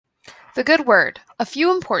The good word, a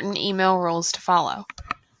few important email rules to follow.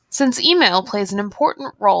 Since email plays an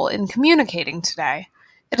important role in communicating today,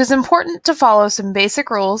 it is important to follow some basic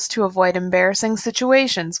rules to avoid embarrassing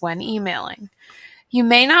situations when emailing. You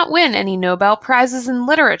may not win any Nobel Prizes in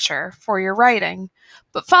literature for your writing,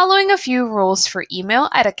 but following a few rules for email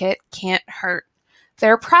etiquette can't hurt.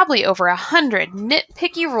 There are probably over 100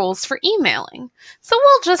 nitpicky rules for emailing, so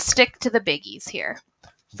we'll just stick to the biggies here.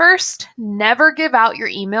 First, never give out your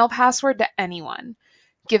email password to anyone.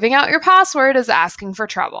 Giving out your password is asking for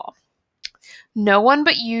trouble. No one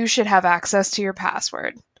but you should have access to your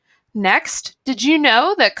password. Next, did you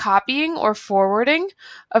know that copying or forwarding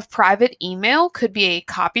of private email could be a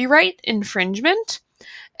copyright infringement?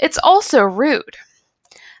 It's also rude.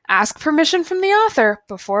 Ask permission from the author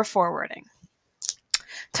before forwarding.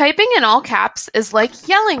 Typing in all caps is like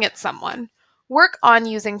yelling at someone. Work on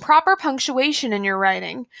using proper punctuation in your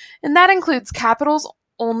writing, and that includes capitals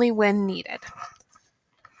only when needed.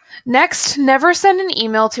 Next, never send an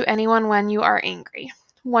email to anyone when you are angry.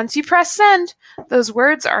 Once you press send, those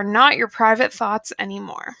words are not your private thoughts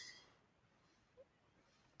anymore.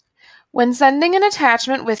 When sending an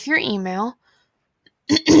attachment with your email,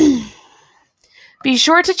 be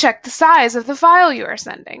sure to check the size of the file you are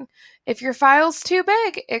sending. If your file's too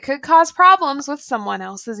big, it could cause problems with someone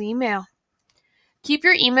else's email. Keep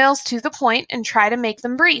your emails to the point and try to make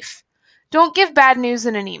them brief. Don't give bad news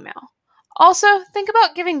in an email. Also, think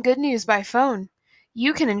about giving good news by phone.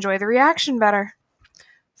 You can enjoy the reaction better.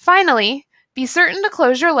 Finally, be certain to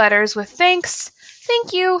close your letters with thanks,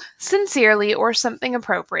 thank you, sincerely, or something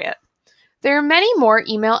appropriate. There are many more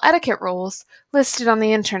email etiquette rules listed on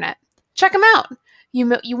the internet. Check them out.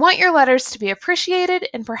 You want your letters to be appreciated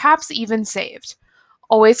and perhaps even saved.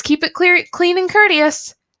 Always keep it clean and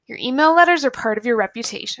courteous. Your email letters are part of your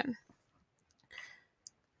reputation.